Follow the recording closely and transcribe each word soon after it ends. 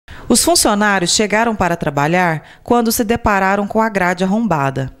Os funcionários chegaram para trabalhar quando se depararam com a grade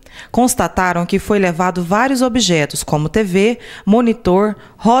arrombada. Constataram que foi levado vários objetos, como TV, monitor,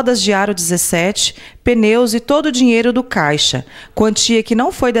 rodas de aro 17, pneus e todo o dinheiro do caixa, quantia que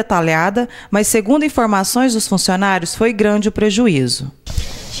não foi detalhada, mas segundo informações dos funcionários, foi grande o prejuízo.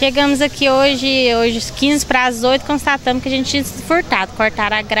 Chegamos aqui hoje 15 para as 8, constatamos que a gente tinha sido furtado.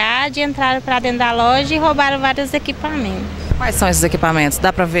 Cortaram a grade, entraram para dentro da loja e roubaram vários equipamentos. Quais são esses equipamentos?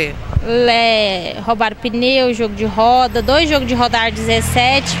 Dá para ver? Roubaram pneu, jogo de roda, 2 jogos de rodar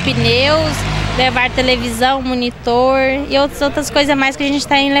 17, pneus, levaram televisão, monitor e outras coisas mais que a gente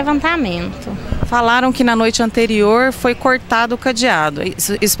está em levantamento. Falaram que na noite anterior foi cortado o cadeado.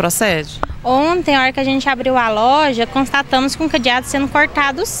 Isso procede? Ontem, a hora que a gente abriu a loja, constatamos com o cadeado sendo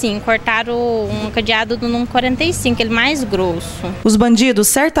cortado sim. Cortaram um cadeado do número 45, ele mais grosso. Os bandidos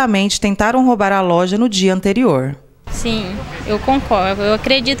certamente tentaram roubar a loja no dia anterior. Sim, eu concordo, eu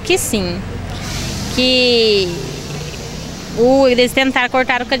acredito que sim. Eles tentaram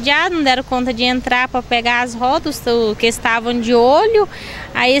cortar o cadeado, não deram conta de entrar para pegar as rodas que estavam de olho,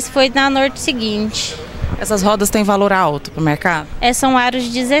 aí esse foi na noite seguinte. Essas rodas têm valor alto para o mercado? São aros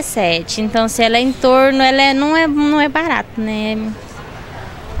de 17, então se ela é em torno, não é barato, né?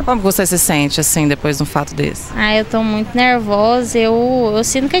 Como você se sente assim depois de um fato desse? Eu tô muito nervosa, eu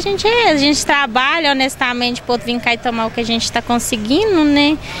sinto que a gente trabalha honestamente para vir cá e tomar o que a gente está conseguindo,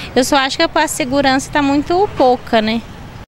 né? Eu só acho que a segurança está muito pouca, né?